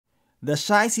The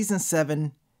Shy Season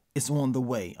 7 is on the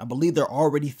way. I believe they're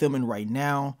already filming right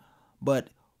now. But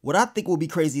what I think will be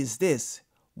crazy is this.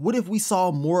 What if we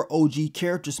saw more OG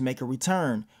characters make a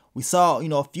return? We saw,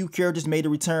 a few characters made a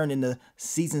return in the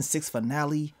Season 6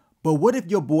 finale. But what if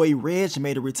your boy Reg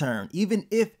made a return? Even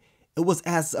if it was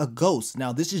as a ghost.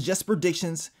 Now, this is just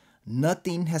predictions.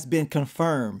 Nothing has been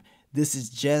confirmed. This is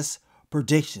just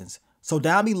predictions. So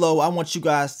down below, I want you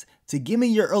guys to give me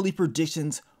your early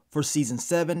predictions for Season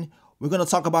 7. We're going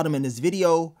to talk about them in this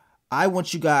video. I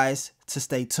want you guys to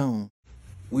stay tuned.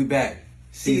 We back.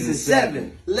 Season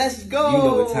 7. Let's go. You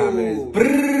know what time it is.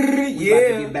 Brrr, we about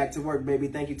to get back to work, baby.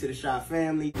 Thank you to the Shy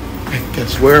family.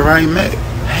 Guess where I'm at?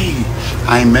 Hey,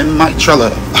 I'm in my trailer.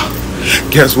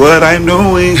 Guess what I'm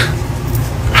doing?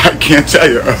 I can't tell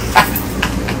you.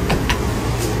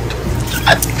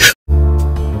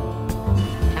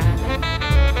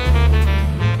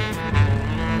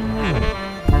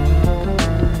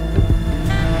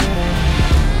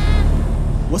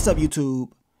 What's up,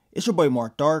 YouTube? It's your boy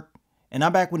Mark Dark, and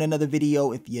I'm back with another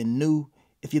video. If you're new,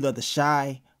 if you love the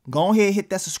Shy, go ahead and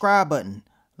hit that subscribe button,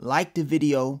 like the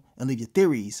video, and leave your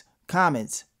theories,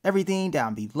 comments, everything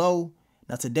down below.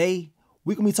 Now today,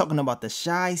 we're going to be talking about the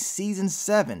Shy Season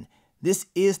 7. This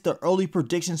is the early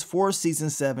predictions for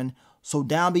Season 7, so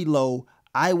down below,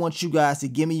 I want you guys to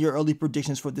give me your early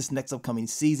predictions for this next upcoming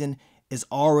season. It's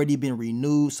already been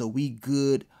renewed, so we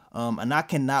good, and I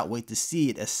cannot wait to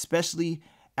see it, especially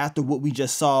after what we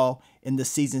just saw in the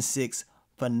Season 6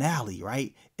 finale,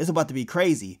 right? It's about to be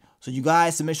crazy. So you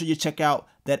guys, so make sure you check out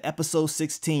that episode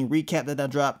 16 recap that I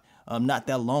dropped not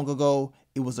that long ago.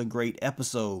 It was a great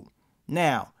episode.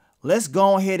 Now, let's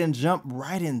go ahead and jump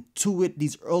right into it.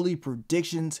 These early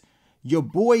predictions. Your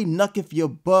boy Knucketh Your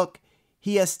Buck,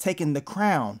 he has taken the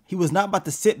crown. He was not about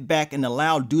to sit back and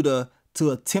allow Duda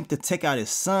to attempt to take out his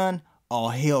son. Oh,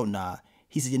 hell nah.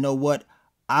 He said, you know what?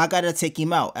 I gotta take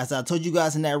him out. As I told you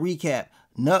guys in that recap,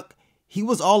 Nuck, he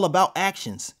was all about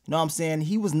actions. You know what I'm saying?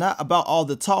 He was not about all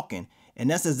the talking. And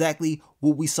that's exactly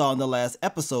what we saw in the last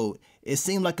episode. It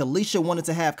seemed like Alicia wanted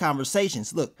to have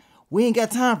conversations. Look, we ain't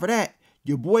got time for that.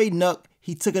 Your boy Nuck,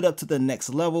 he took it up to the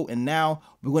next level, and now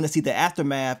we're going to see the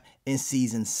aftermath in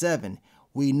Season 7.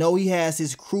 We know he has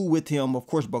his crew with him, of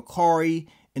course, Bakari,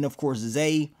 and of course,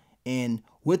 Zay. And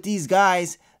with these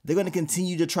guys, they're going to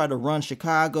continue to try to run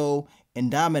Chicago and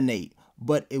dominate,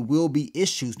 but it will be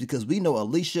issues because we know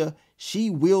Alicia, she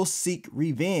will seek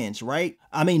revenge, right?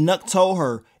 I mean, Nuck told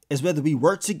her it's whether we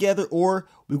work together or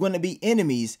we're going to be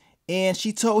enemies, and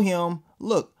she told him,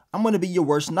 look, I'm going to be your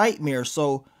worst nightmare.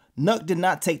 So Nuck did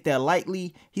not take that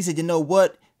lightly. He said, you know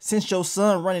what, since your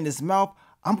son running his mouth,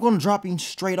 I'm going to drop him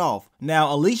straight off.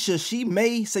 Now, Alicia, she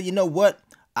may say, you know what,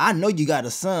 I know you got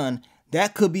a son.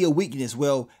 That could be a weakness.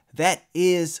 Well, that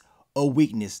is a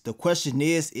weakness. The question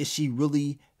is she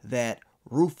really that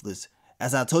ruthless?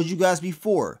 As I told you guys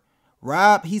before,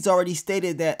 Rob, he's already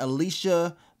stated that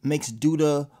Alicia makes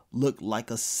Duda look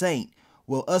like a saint.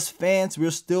 Well, us fans,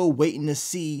 we're still waiting to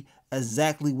see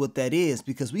exactly what that is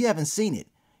because we haven't seen it.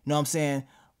 You know what I'm saying?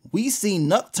 We seen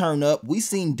Nuck turn up. We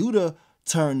seen Duda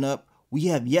turn up. We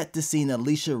have yet to see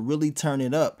Alicia really turn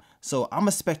it up. So I'm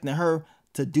expecting her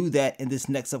to do that in this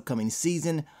next upcoming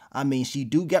season. I mean, she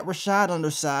do got Rashad on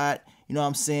her side. You know what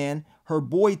I'm saying? Her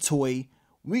boy toy.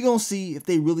 We gonna see if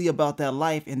they really about that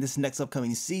life in this next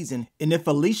upcoming season. And if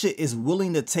Alicia is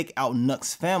willing to take out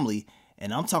Nuck's family,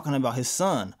 and I'm talking about his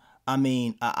son. I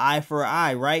mean, an eye for an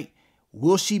eye, right?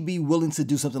 Will she be willing to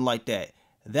do something like that?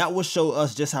 That will show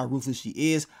us just how ruthless she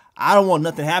is. I don't want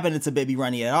nothing happening to Baby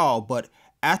Ronnie at all, but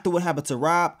after what happened to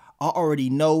Rob, I already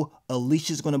know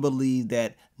Alicia's gonna believe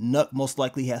that Nuck most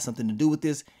likely has something to do with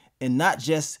this. And not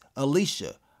just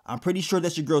Alicia. I'm pretty sure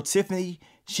that your girl Tiffany,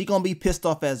 she gonna be pissed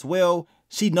off as well.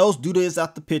 She knows Duda is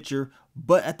out the picture,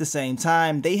 but at the same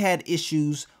time, they had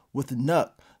issues with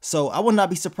Nuck. So I would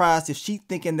not be surprised if she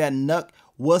thinking that Nuck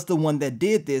was the one that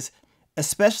did this,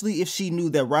 especially if she knew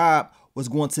that Rob was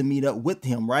going to meet up with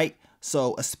him, right?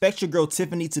 So expect your girl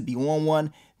Tiffany to be on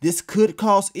one. This could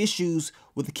cause issues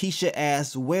with Keisha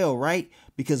as well, right?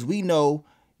 Because we know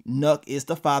Nuck is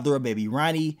the father of Baby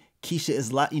Ronnie. Keisha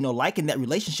is liking that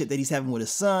relationship that he's having with his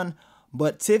son,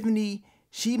 but Tiffany,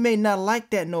 she may not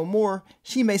like that no more.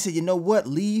 She may say, you know what,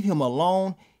 leave him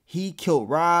alone. He killed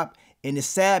Rob, and it's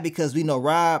sad because we know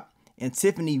Rob and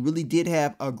Tiffany really did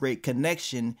have a great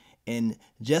connection, and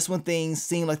just when things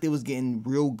seemed like they was getting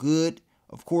real good,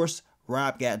 of course,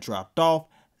 Rob got dropped off.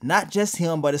 Not just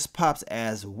him, but his pops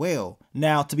as well.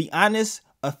 Now, to be honest,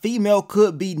 a female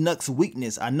could be Nuck's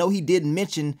weakness. I know he did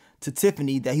mention to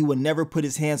Tiffany that he would never put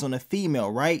his hands on a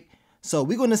female, right? So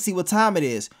we're going to see what time it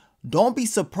is. Don't be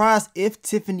surprised if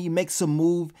Tiffany makes a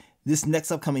move this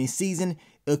next upcoming season,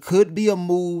 it could be a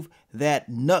move that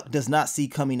Nuck does not see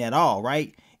coming at all,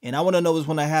 right? And I want to know what's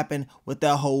going to happen with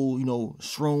that whole,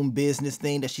 shroom business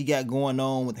thing that she got going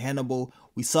on with Hannibal.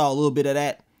 We saw a little bit of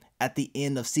that at the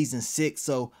end of season 6.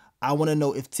 So I want to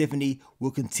know if Tiffany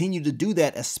will continue to do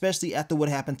that, especially after what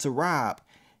happened to Rob.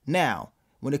 Now,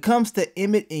 when it comes to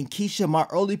Emmett and Keisha, my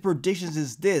early predictions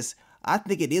is this. I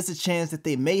think it is a chance that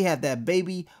they may have that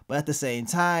baby, but at the same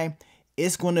time,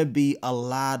 it's going to be a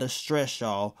lot of stress,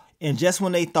 y'all. And just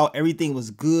when they thought everything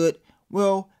was good,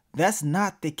 well, that's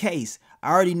not the case. I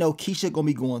already know Keisha going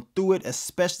to be going through it,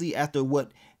 especially after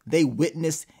what they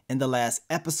witnessed in the last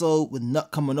episode with Nuck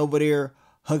coming over there,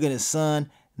 hugging his son.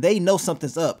 They know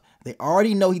something's up. They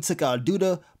already know he took out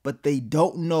Duda, but they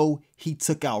don't know he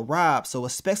took out Rob. So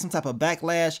expect some type of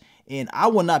backlash, and I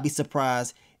will not be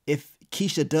surprised if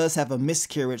Keisha does have a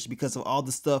miscarriage because of all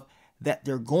the stuff that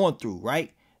they're going through,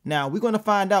 right? Now, we're going to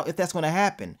find out if that's going to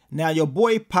happen. Now, your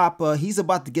boy Papa, he's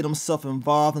about to get himself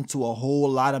involved into a whole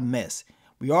lot of mess.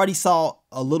 We already saw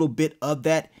a little bit of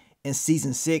that in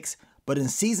season 6, but in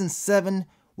season 7,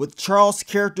 with Charles'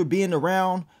 character being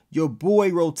around, your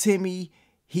boy Rotimi,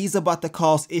 he's about to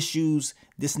cause issues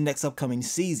this next upcoming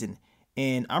season.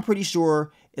 And I'm pretty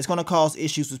sure it's going to cause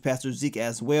issues with Pastor Zeke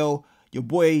as well. Your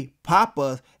boy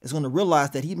Papa is going to realize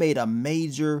that he made a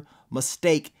major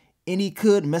mistake, and he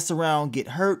could mess around, get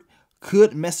hurt,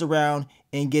 could mess around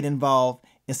and get involved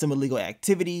in some illegal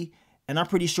activity. And I'm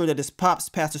pretty sure that his pops,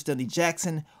 Pastor Stanley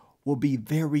Jackson, will be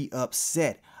very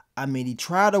upset. I mean, he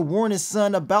tried to warn his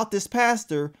son about this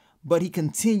pastor, but he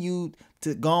continued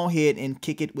to go ahead and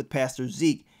kick it with Pastor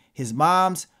Zeke. His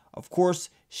mom's, of course,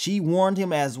 she warned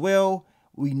him as well.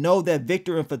 We know that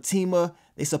Victor and Fatima,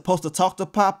 they're supposed to talk to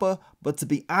Papa, but to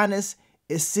be honest,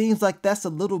 it seems like that's a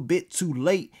little bit too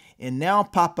late. And now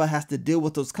Papa has to deal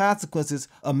with those consequences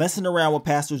of messing around with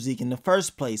Pastor Zeke in the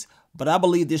first place. But I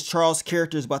believe this Charles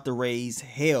character is about to raise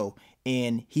hell.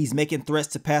 And he's making threats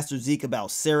to Pastor Zeke about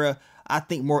Sarah. I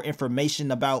think more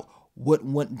information about what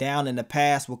went down in the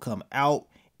past will come out.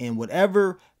 And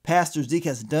whatever Pastor Zeke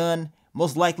has done,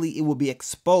 most likely it will be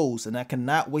exposed. And I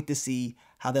cannot wait to see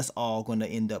how that's all going to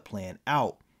end up playing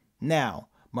out. Now,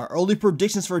 my early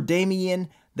predictions for Damien,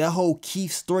 that whole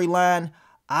Keith storyline,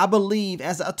 I believe,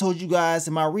 as I told you guys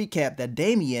in my recap, that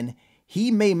Damien, he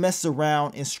may mess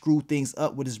around and screw things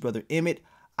up with his brother Emmett.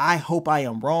 I hope I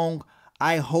am wrong.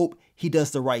 I hope he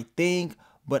does the right thing.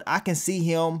 But I can see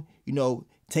him,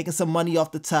 taking some money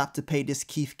off the top to pay this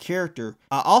Keith character.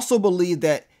 I also believe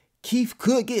that Keith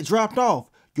could get dropped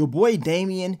off. Your boy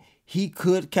Damien, he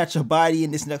could catch a body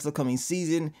in this next upcoming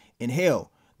season. And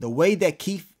hell, the way that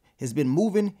Keith has been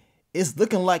moving, it's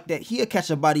looking like that he'll catch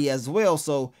a body as well.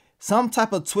 So some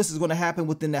type of twist is going to happen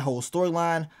within that whole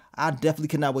storyline. I definitely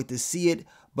cannot wait to see it.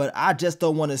 But I just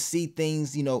don't want to see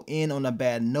things, end on a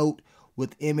bad note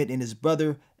with Emmett and his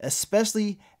brother,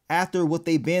 especially after what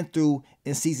they've been through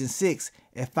in season 6.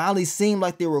 It finally seemed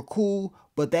like they were cool,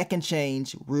 but that can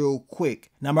change real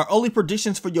quick. Now, my early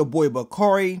predictions for your boy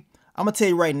Bakari, I'm going to tell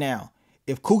you right now,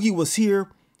 if Cookie was here,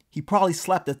 he probably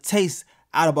slapped the taste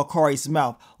out of Bakari's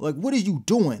mouth. Like, what are you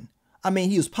doing? I mean,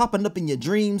 he was popping up in your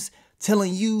dreams,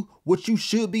 telling you what you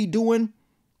should be doing.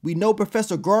 We know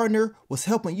Professor Gardner was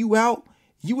helping you out.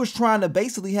 You was trying to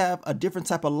basically have a different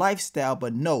type of lifestyle,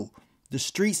 but no, the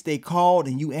streets, they called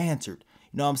and you answered.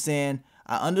 You know what I'm saying?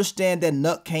 I understand that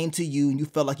Nuck came to you and you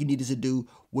felt like you needed to do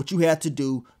what you had to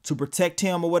do to protect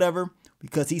him or whatever,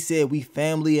 because he said we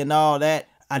family and all that.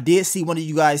 I did see one of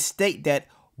you guys state that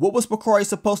what was Bakari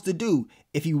supposed to do?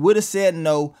 If he would have said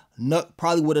no, Nuck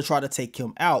probably would have tried to take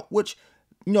him out, which,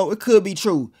 it could be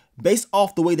true. Based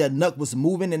off the way that Nuck was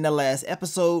moving in the last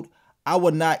episode, I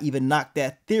would not even knock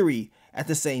that theory. At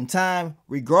the same time,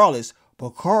 regardless,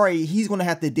 Bakari, he's going to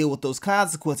have to deal with those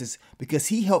consequences because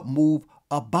he helped move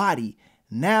a body.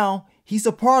 Now, he's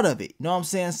a part of it. You know what I'm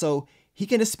saying? So he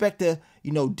can expect to,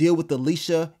 deal with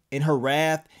Alicia and her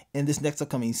wrath in this next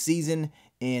upcoming season.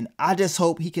 And I just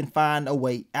hope he can find a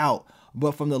way out.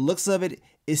 But from the looks of it,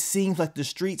 it seems like the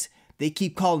streets, they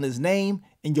keep calling his name.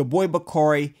 And your boy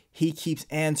Bakari, he keeps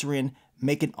answering,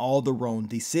 making all the wrong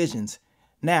decisions.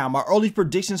 Now, my early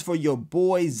predictions for your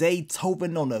boy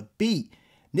Zaytoven on the beat.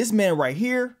 This man right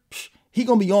here, he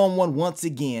gonna be on one once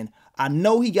again. I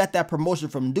know he got that promotion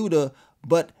from Duda,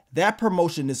 but that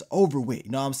promotion is over with.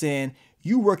 You know what I'm saying?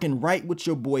 You working right with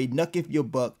your boy Nuck If Your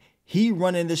Buck. He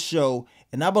running the show.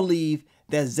 And I believe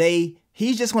that Zay,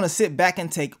 he's just gonna sit back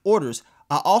and take orders.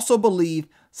 I also believe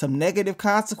some negative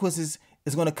consequences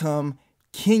is gonna come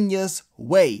Kenya's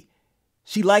way.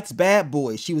 She likes bad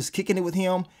boys. She was kicking it with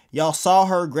him. Y'all saw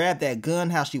her grab that gun,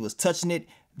 how she was touching it.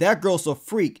 That girl's a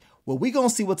freak. Well, we gonna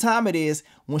see what time it is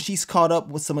when she's caught up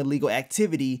with some illegal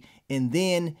activity, and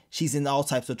then she's in all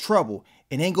types of trouble.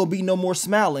 It ain't gonna be no more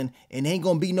smiling, and ain't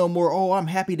gonna be no more, oh, I'm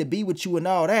happy to be with you and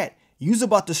all that. You's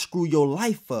about to screw your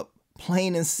life up,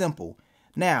 plain and simple.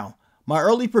 Now, my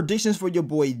early predictions for your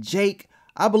boy Jake,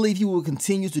 I believe he will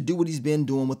continue to do what he's been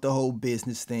doing with the whole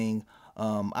business thing.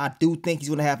 I do think he's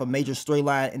going to have a major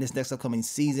storyline in this next upcoming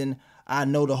season. I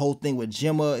know the whole thing with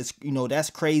Gemma is, that's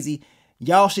crazy.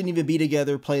 Y'all shouldn't even be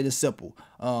together, plain and simple.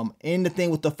 And the thing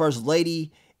with the First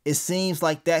Lady, it seems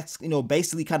like that's,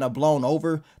 basically kind of blown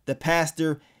over. The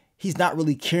pastor, he's not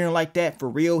really caring like that for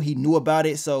real. He knew about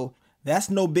it, so that's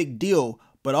no big deal.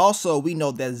 But also, we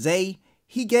know that Zay,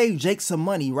 he gave Jake some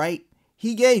money, right?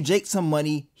 He gave Jake some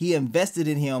money. He invested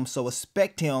in him, so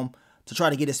expect him to try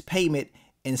to get his payment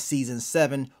in season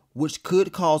 7, which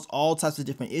could cause all types of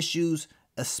different issues,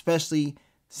 especially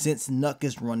since Nuck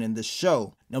is running the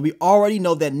show. Now, we already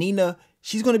know that Nina,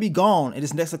 she's going to be gone in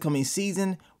this next upcoming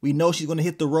season. We know she's going to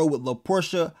hit the road with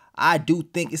LaPortia. I do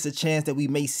think it's a chance that we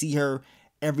may see her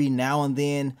every now and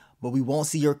then, but we won't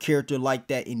see her character like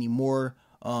that anymore,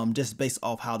 just based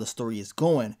off how the story is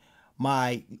going.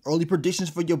 My early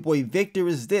predictions for your boy Victor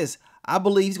is this. I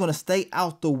believe he's going to stay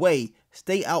out the way,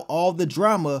 stay out all the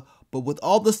drama, but with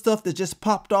all the stuff that just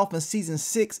popped off in season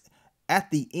 6, at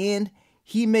the end,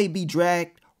 he may be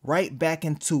dragged right back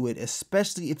into it,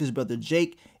 especially if his brother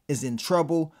Jake is in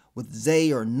trouble with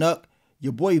Zay or Nuck.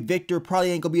 Your boy Victor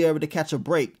probably ain't going to be able to catch a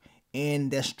break,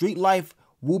 and that street life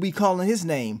will be calling his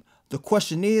name. The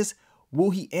question is, will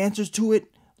he answer to it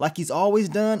like he's always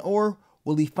done, or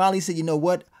will he finally say, you know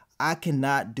what? I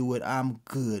cannot do it. I'm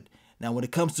good. Now, when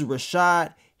it comes to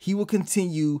Rashad, he will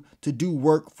continue to do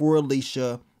work for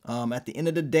Alicia. At the end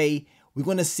of the day, we're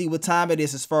going to see what time it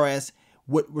is as far as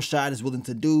what Rashad is willing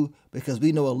to do, because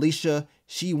we know Alicia,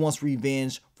 she wants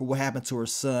revenge for what happened to her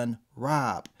son,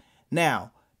 Rob.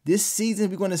 Now, this season,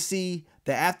 we're going to see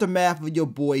the aftermath of your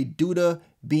boy Duda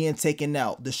being taken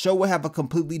out. The show will have a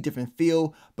completely different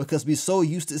feel because we're so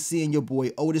used to seeing your boy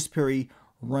Otis Perry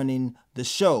running the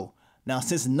show. Now,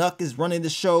 since Nuck is running the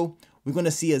show, we're going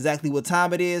to see exactly what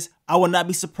time it is. I would not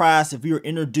be surprised if we were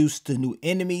introduced to new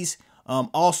enemies,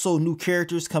 also new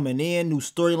characters coming in, new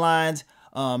storylines.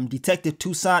 Detective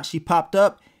Toussaint, she popped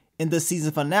up in the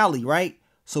season finale, right?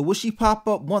 So will she pop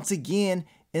up once again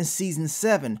in season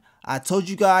 7? I told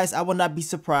you guys I would not be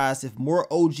surprised if more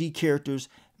OG characters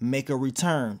make a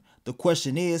return. The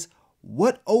question is,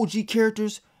 what OG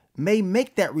characters may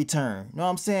make that return? You know what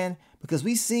I'm saying? Because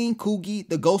we seen Coogie,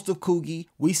 the ghost of Coogie.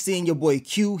 We seen your boy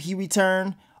Q, he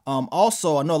returned.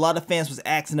 Also, I know a lot of fans was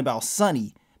asking about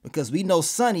Sonny, because we know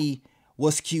Sonny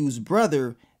was Q's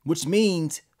brother, which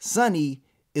means Sonny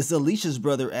is Alicia's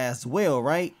brother as well,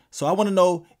 right? So I want to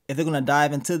know if they're going to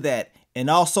dive into that. And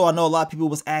also, I know a lot of people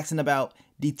was asking about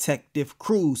Detective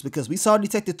Cruz, because we saw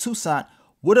Detective Toussaint.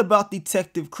 What about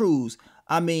Detective Cruz?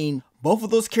 I mean, both of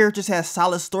those characters had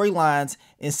solid storylines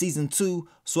in season 2,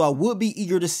 so I would be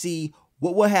eager to see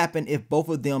what would happen if both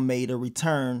of them made a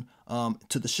return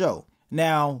to the show.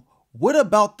 Now, what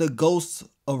about the ghosts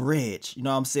of Reg? You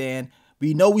know what I'm saying?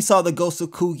 We know we saw the ghost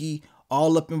of Coogie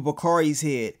all up in Bakari's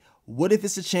head. What if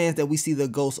it's a chance that we see the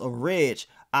ghost of Reg?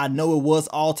 I know it was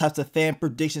all types of fan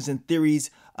predictions and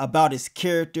theories about his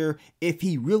character, if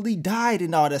he really died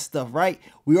and all that stuff, right?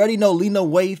 We already know Lena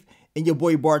Waithe and your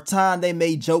boy Barton, they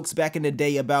made jokes back in the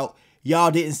day about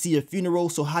y'all didn't see a funeral,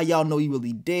 so how y'all know he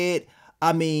really dead?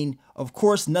 I mean, of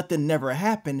course, nothing never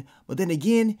happened, but then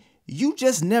again, you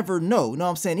just never know. You know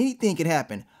what I'm saying? Anything can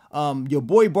happen. Your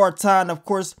boy Barton, of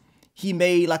course, he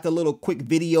made like a little quick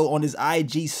video on his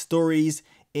IG stories,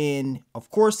 and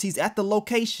of course, he's at the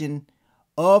location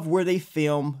of where they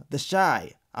film The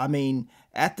Chi. I mean,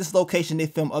 at this location, they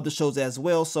film other shows as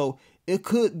well, so it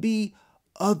could be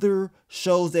other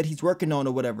shows that he's working on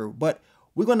or whatever, but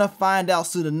we're gonna find out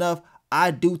soon enough.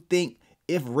 I do think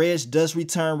if Reg does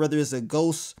return, whether it's a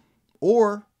ghost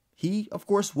or he, of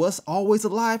course, was always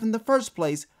alive in the first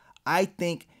place, I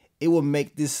think it will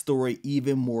make this story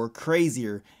even more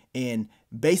crazier. And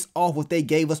based off what they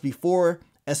gave us before,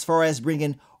 as far as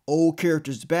bringing old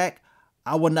characters back,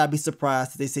 I would not be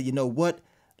surprised if they say, you know what,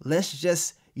 let's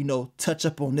just, touch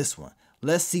up on this one.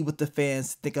 Let's see what the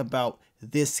fans think about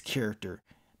this character.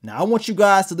 Now, I want you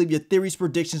guys to leave your theories,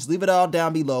 predictions, leave it all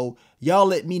down below. Y'all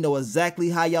let me know exactly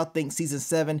how y'all think season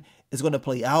 7 is going to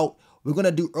play out. We're going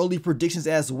to do early predictions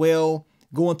as well,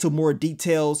 go into more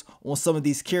details on some of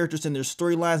these characters and their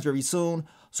storylines very soon.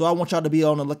 So I want y'all to be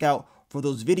on the lookout for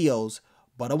those videos.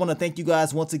 But I want to thank you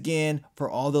guys once again for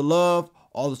all the love,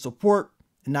 all the support,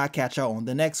 and I'll catch y'all on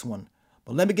the next one.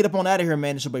 But let me get up on out of here,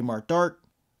 man. It's your boy Mark Dark.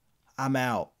 I'm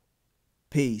out.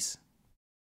 Peace.